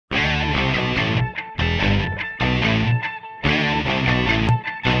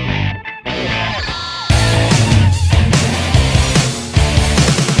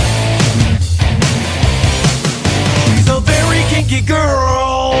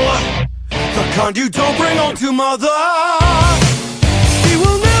kind you don't bring home to mother. She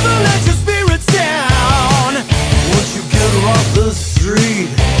will never let your spirits down once you get her off the street.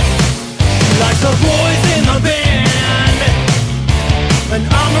 She likes the boys in the band, and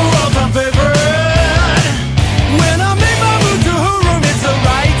I'm her all-time favorite. When I make my move to her room, it's the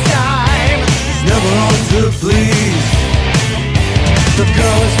right time. She's never hard to please. The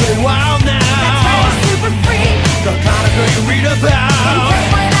girl is getting wild now. That's why I'm super free. The kind of girl you read about in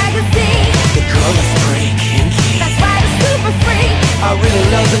Playboy magazine. The girl is pretty kinky. That's why I'm super free. I really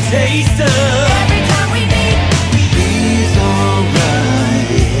love the taste of every time we meet. She's alright.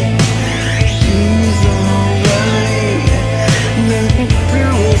 She's alright. Nothing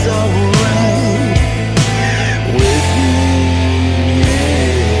feels alright with me.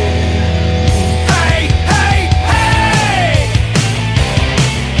 Hey, hey, hey!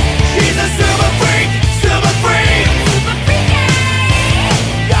 She's a super freak, super freak. Super freaky.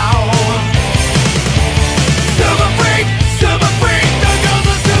 Super freak, super freak. The girl's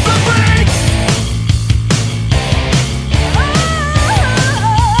a super freak.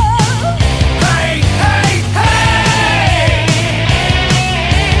 Hey, hey, hey!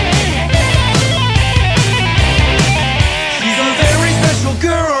 She's a very special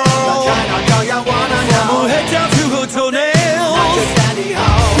girl. From her head down to her toenails.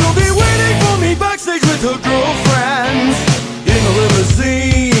 She'll be waiting for me backstage with her girlfriends in a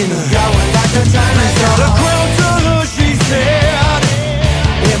limousine. Got a crown to her, she said.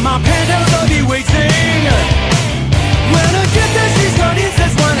 In my penthouse I'll be waiting. When I get there she's got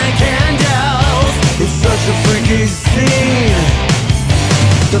incense, wine and candles. It's such a freaky scene.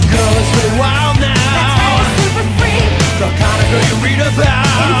 The girl is pretty wild That's why now. I'm super free. The kind of girl you read in about.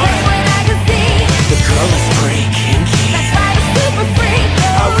 Playboy magazine. The girl is pretty kinky. That's why I'm super free.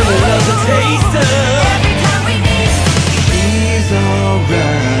 I really love the taste of